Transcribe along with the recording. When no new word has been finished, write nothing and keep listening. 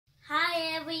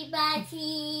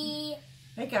everybody!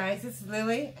 Hey guys, it's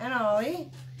Lily and Ollie.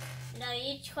 Now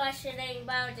you questioning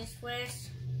about this first?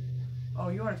 Oh,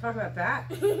 you want to talk about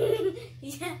that?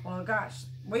 Yeah. Well, gosh,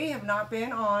 we have not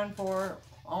been on for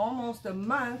almost a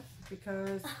month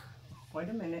because, wait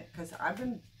a minute, because I've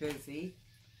been busy.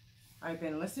 I've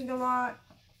been listening a lot.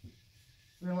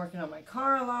 I've been working on my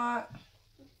car a lot.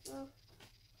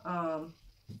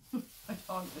 My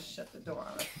dog just shut the door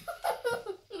on it.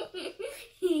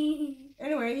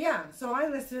 Anyway, yeah, so I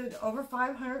listed over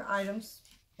 500 items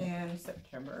in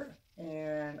September,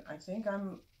 and I think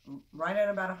I'm right at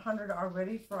about 100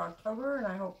 already for October, and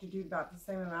I hope to do about the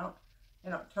same amount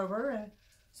in October. And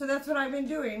so that's what I've been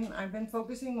doing. I've been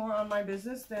focusing more on my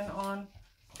business than on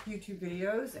YouTube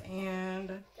videos.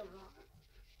 And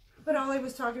but Ollie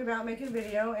was talking about making a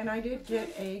video, and I did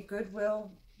get a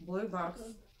Goodwill blue box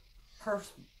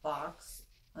purse box.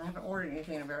 I haven't ordered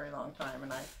anything in a very long time,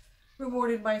 and I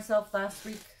rewarded myself last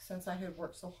week since I had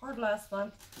worked so hard last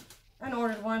month and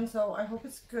ordered one, so I hope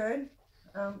it's good.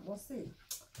 We'll see.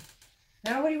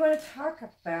 Now, what do you want to talk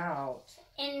about?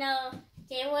 And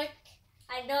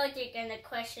I know they're gonna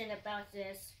question about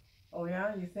this. Oh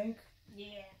yeah, you think?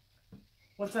 Yeah.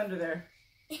 What's under there?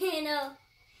 And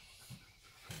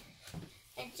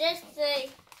just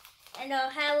like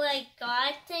how I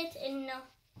got it,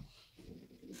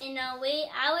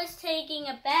 I was taking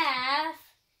a bath,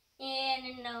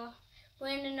 and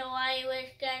when I was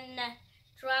gonna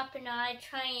drop it, I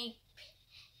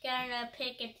gonna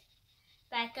pick it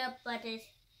back up, but this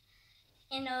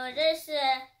Can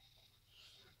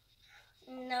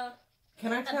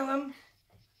I tell him?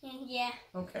 Yeah.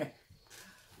 Okay.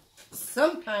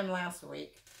 Sometime last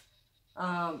week,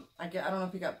 I don't know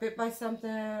if he got bit by something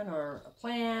or a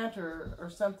plant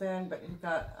or something, but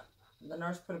the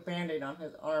nurse put a Band-Aid on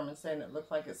his arm and saying it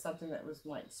looked like it's something that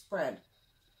might spread.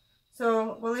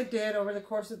 So, well, it did. Over the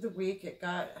course of the week, it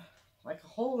got like a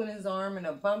hole in his arm and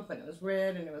a bump, and it was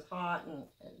red and it was hot and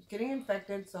it was getting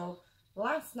infected. So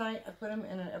last night I put him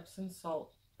in an Epsom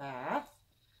salt bath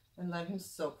and let him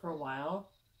soak for a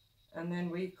while. And then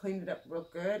we cleaned it up real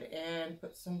good and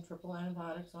put some triple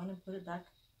antibiotics on and put it back,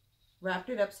 wrapped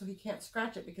it up so he can't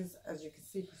scratch it, because as you can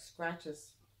see, he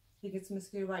scratches. He gets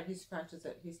mosquito bite, he scratches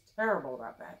it. He's terrible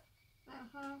about that.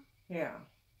 Yeah.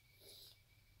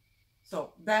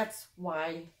 So that's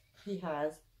why he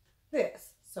has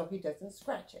this, so he doesn't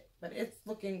scratch it. But it's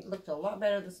looked a lot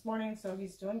better this morning, so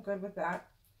he's doing good with that.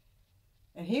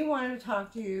 And he wanted to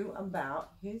talk to you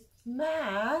about his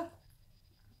math.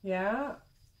 Yeah.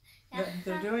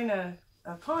 They're doing a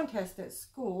contest at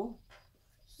school.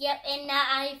 Yep, and now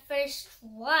I first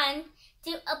won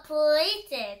to complete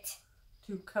it.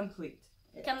 To complete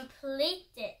it. Complete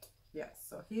it. Yes,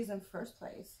 so he's in first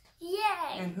place.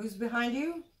 Yay! And who's behind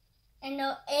you?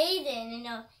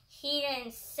 Aiden, he's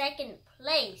in second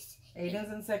place.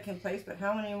 Aiden's in second place, but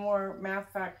how many more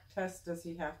math fact tests does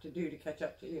he have to do to catch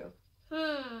up to you?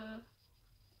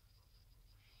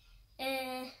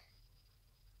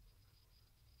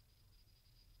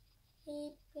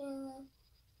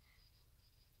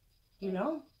 You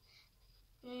know?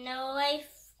 No, I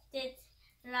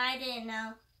didn't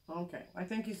know. Okay, I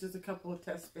think he's just a couple of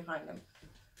tests behind him.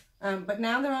 But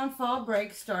now they're on fall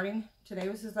break starting. Today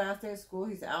was his last day of school.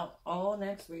 He's out all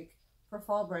next week for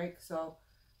fall break. So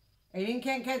Aiden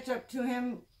can't catch up to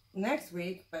him next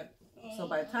week. But so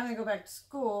by the time they go back to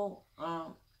school, I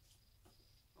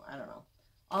don't know.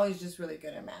 Ollie's just really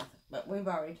good at math. But we've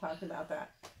already talked about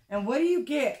that. And what do you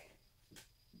get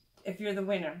if you're the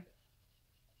winner?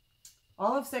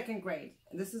 All of second grade.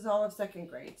 This is all of second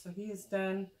grade. So he has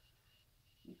done...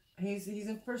 He's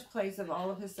in first place of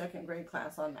all of his second grade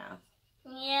class on math.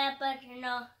 Yeah, but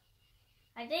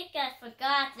I think I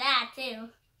forgot that too.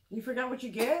 You forgot what you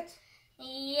get?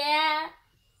 Yeah.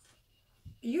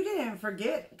 You didn't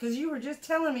forget, because you were just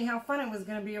telling me how fun it was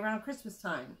going to be around Christmas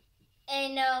time.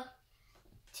 And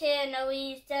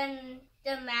we've done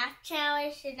the math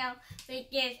challenge. We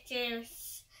get to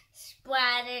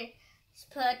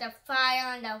put the fire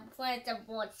on the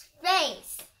board's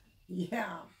face.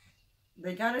 Yeah.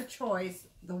 They got a choice.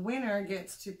 The winner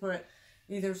gets to put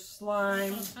either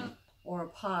slime or a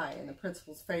pie in the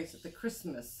principal's face at the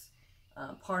Christmas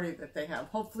party that they have.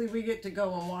 Hopefully we get to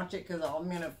go and watch it, because I'm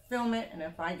going to film it. And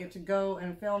if I get to go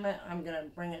and film it, I'm going to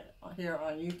bring it here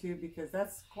on YouTube, because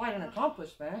that's quite an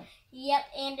accomplishment. Yep,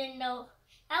 and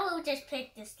I will just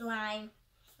pick the slime.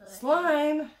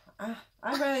 Slime?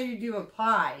 I'd rather you do a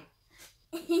pie.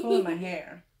 Pulling my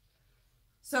hair.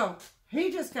 So... he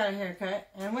just got a haircut,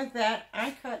 and with that,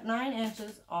 I cut 9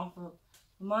 inches off of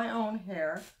my own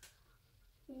hair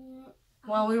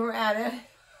while we were at it.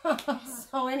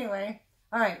 So anyway,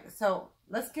 all right, so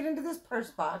let's get into this purse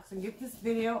box and get this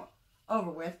video over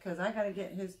with, because I got to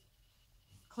get his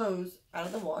clothes out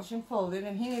of the wash and folded,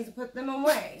 and he needs to put them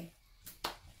away.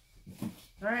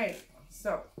 All right,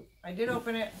 so I did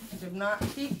open it. I did not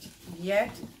peek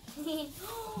yet.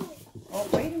 Oh,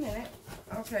 wait a minute.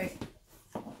 Okay.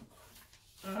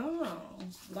 Oh,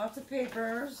 lots of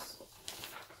papers.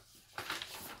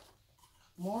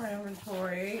 More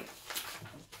inventory.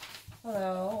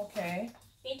 Hello, okay.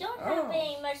 They don't have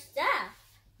very much stuff.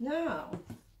 No.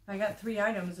 I got 3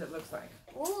 items, it looks like.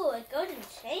 Ooh, a golden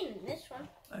chain in this one.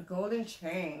 A golden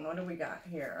chain. What do we got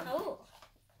here? Oh.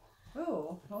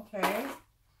 Oh, okay.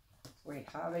 We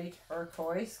have a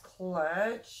turquoise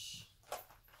clutch.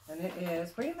 And it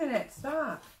is, wait a minute,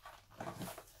 stop.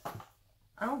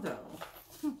 Aldo.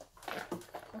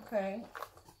 Okay.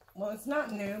 Well, it's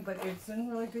not new, but it's in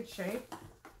really good shape.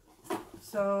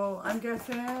 So, I'm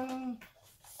guessing...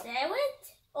 Sell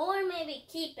it? Or maybe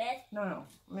keep it. No,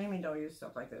 maybe don't use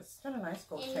stuff like this. It's got a nice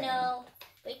gold chain. No,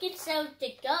 we could sell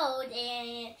the gold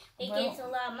and it gets a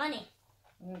lot of money.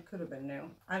 It could have been new.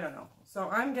 I don't know. So,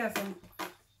 I'm guessing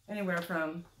anywhere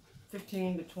from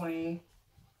 $15 to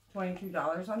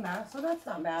 $22 on that. So, that's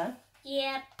not bad.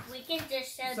 Yep, we can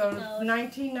just sell So, the gold.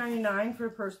 $19.99 for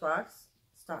a purse box.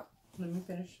 Stop. Let me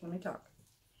finish. Let me talk.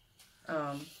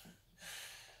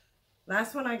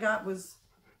 Last one I got was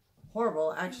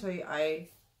horrible. Actually,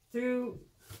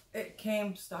 it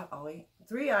came, stop, Ollie,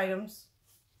 3 items.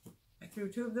 I threw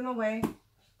 2 of them away,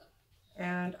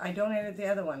 and I donated the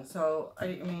other one. So, I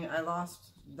mean, I lost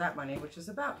that money, which is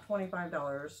about $25,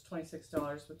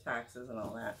 $26 with taxes and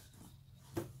all that.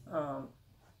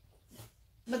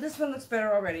 But this one looks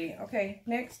better already. Okay,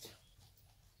 next.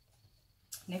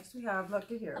 Next we have,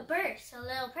 look at here. A purse, a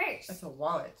little purse. It's a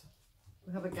wallet.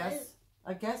 We have a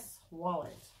guess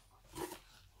wallet.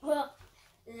 Well,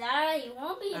 Lara, you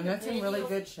won't be in And the that's in really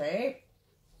good shape.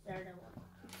 Third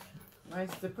one. Nice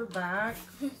zipper back.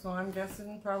 So I'm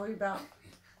guessing probably about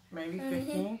maybe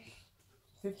 15.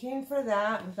 15 for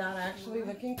that without actually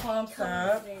looking clumps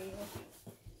up.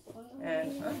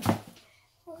 And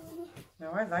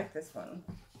no, I like this one.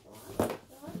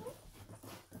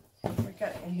 We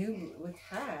got a new with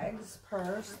tags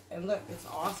purse, and look, it's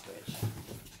ostrich.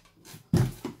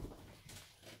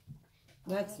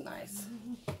 That's nice.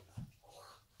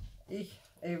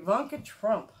 Ivanka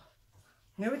Trump.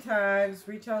 New tags,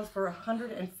 retails for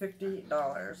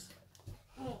 $150.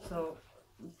 So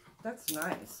that's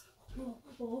nice.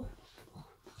 Well,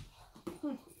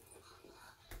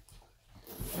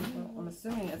 I'm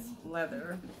assuming it's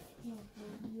leather.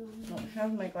 Don't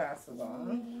have my glasses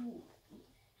on.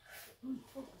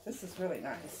 This is really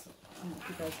nice. I don't know if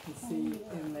you guys can see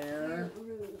in there.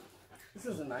 This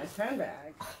is a nice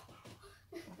handbag.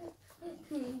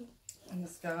 And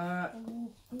it's got,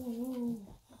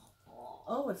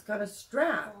 oh, it's got a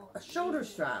strap, a shoulder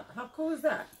strap. How cool is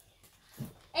that?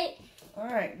 Hey. All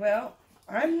right, well,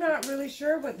 I'm not really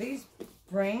sure what these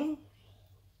bring.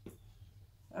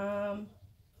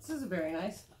 This is a very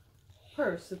nice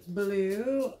purse. It's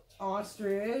blue,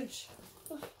 ostrich,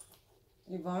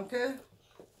 Ivanka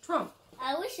Trump.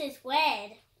 I wish it's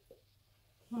red.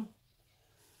 Well,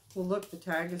 look, the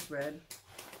tag is red.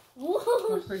 Woo.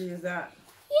 How pretty is that?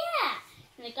 Yeah,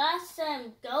 and it got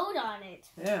some gold on it.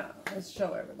 Yeah, let's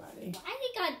show everybody. Why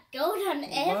it got gold on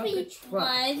every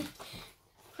one?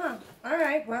 Huh. All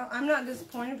right, well, I'm not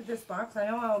disappointed with this box. I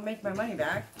know I'll make my money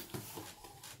back.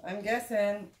 I'm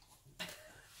guessing...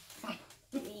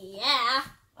 Yeah.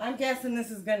 I'm guessing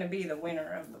this is going to be the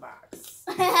winner of the box.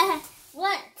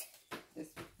 What?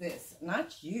 This.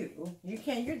 Not you. You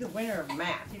can't. You're the winner of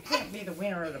math. You can't be the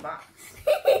winner of the box.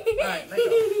 All right, let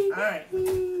go. All right.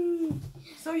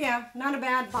 So, yeah, not a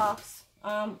bad box.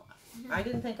 I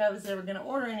didn't think I was ever going to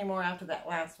order any more after that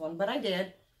last one, but I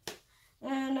did.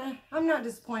 And I'm not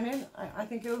disappointed. I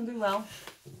think it'll do well.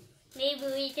 Maybe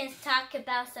we can talk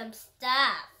about some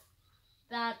stuff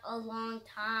about a long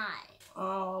time.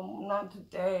 Not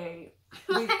today.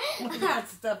 We got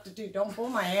stuff to do. Don't pull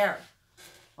my hair.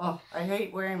 Oh, I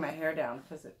hate wearing my hair down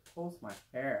because it pulls my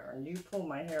hair. And you pull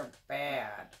my hair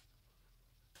bad.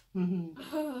 And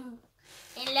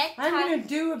let's I'm going to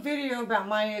do a video about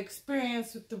my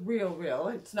experience with the Real.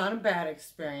 It's not a bad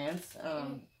experience.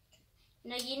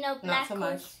 No, you know Not black so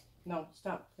much. No,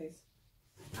 stop, please.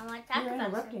 I want to talk You're about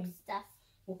interrupting. some stuff.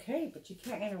 Okay, but you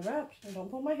can't interrupt. And don't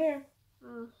pull my hair.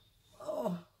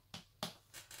 Oh.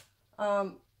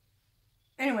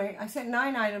 Anyway, I sent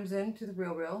 9 items in to the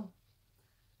Real.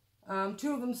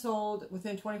 2 of them sold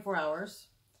within 24 hours.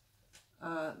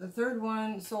 The third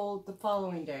one sold the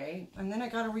following day. And then I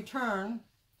got a return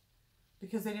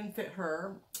because they didn't fit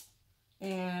her.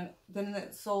 and then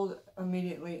it sold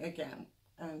immediately again.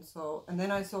 And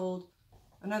then I sold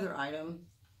another item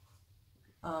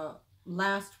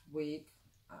last week,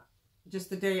 just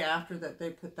the day after that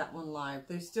they put that one live.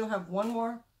 They still have one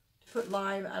more to put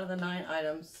live out of the 9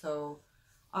 items. So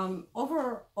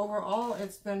overall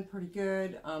it's been pretty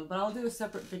good, but I'll do a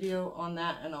separate video on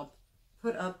that, and I'll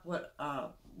put up what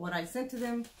I sent to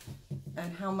them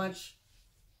and how much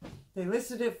they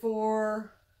listed it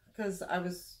for, because I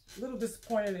was a little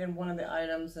disappointed in one of the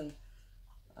items, and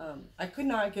I could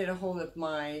not get a hold of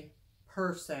my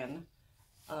person.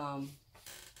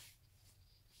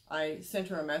 I sent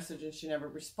her a message and she never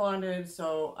responded,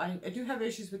 so I do have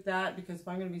issues with that, because if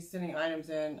I'm going to be sending items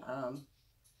in,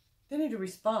 they need to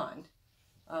respond.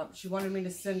 She wanted me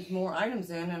to send more items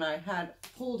in, and I had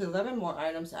pulled 11 more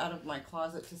items out of my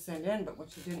closet to send in, but when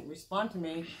she didn't respond to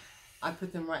me, I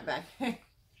put them right back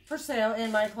for sale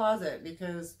in my closet,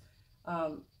 because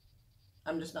I'm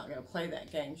just not going to play that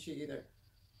game. She either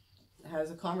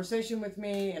has a conversation with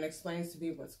me and explains to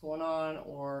me what's going on,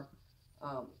 or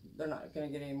they're not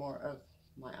going to get any more of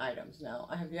my items. Now,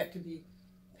 I have yet to be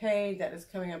paid. That is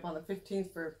coming up on the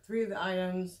 15th for 3 of the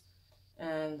items,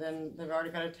 and then they've already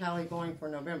got a tally going for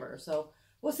November. So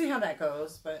we'll see how that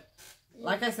goes. But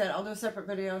like I said, I'll do a separate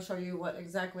video, show you what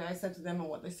exactly I sent to them and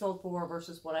what they sold for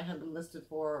versus what I had them listed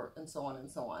for, and so on and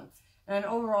so on. And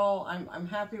overall, I'm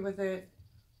happy with it.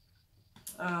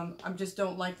 I just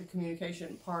don't like the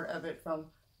communication part of it from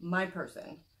my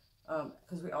person,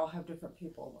 because we all have different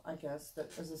people, I guess,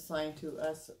 that is assigned to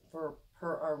us per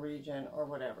our region or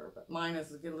whatever. But mine is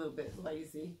get a little bit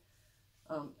lazy.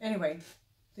 Anyway,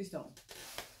 please don't.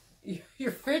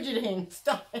 You're fidgeting.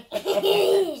 Stop it.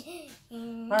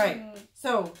 All right.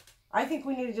 So I think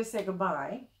we need to just say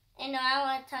goodbye. And I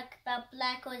want to talk about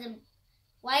black holes and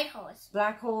white holes.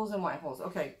 Black holes and white holes.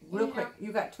 Okay, real quick.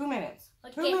 You got 2 minutes.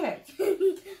 Okay. 2 minutes.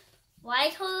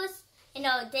 White holes,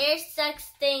 there's such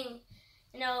thing,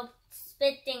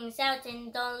 spit things out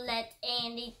and don't let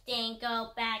anything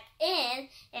go back in.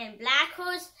 And black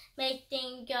holes make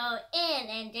things go in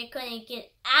and they're going to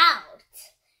get out.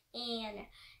 And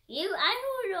I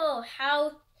don't know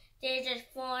how they just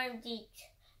formed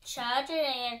each other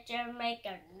and just make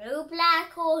a new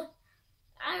black hole.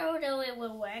 I don't know if it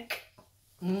will work.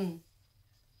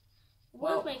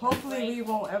 Well, hopefully we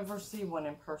won't ever see one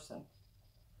in person,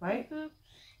 right?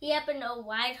 Yeah, but no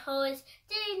white holes,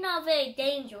 they're not very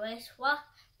dangerous. Well,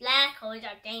 black holes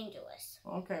are dangerous.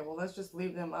 Okay, well, let's just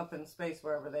leave them up in space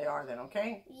wherever they are then,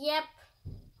 okay? Yep.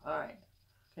 All right.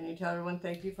 Can you tell everyone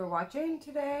thank you for watching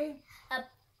today?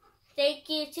 Thank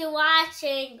you to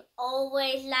watching.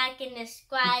 Always like and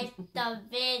subscribe the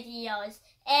videos.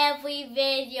 Every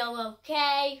video,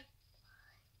 okay?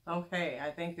 Okay,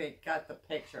 I think they got the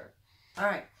picture. All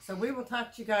right, so we will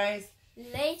talk to you guys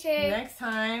later. Next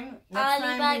time.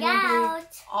 Ollie bug out.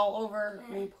 All over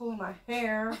me pulling my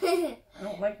hair. I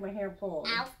don't like my hair pulled.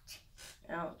 Ouch.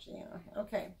 Ouch, yeah.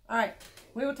 Okay, all right.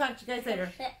 We will talk to you guys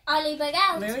later. Ollie bug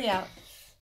out. Lily out.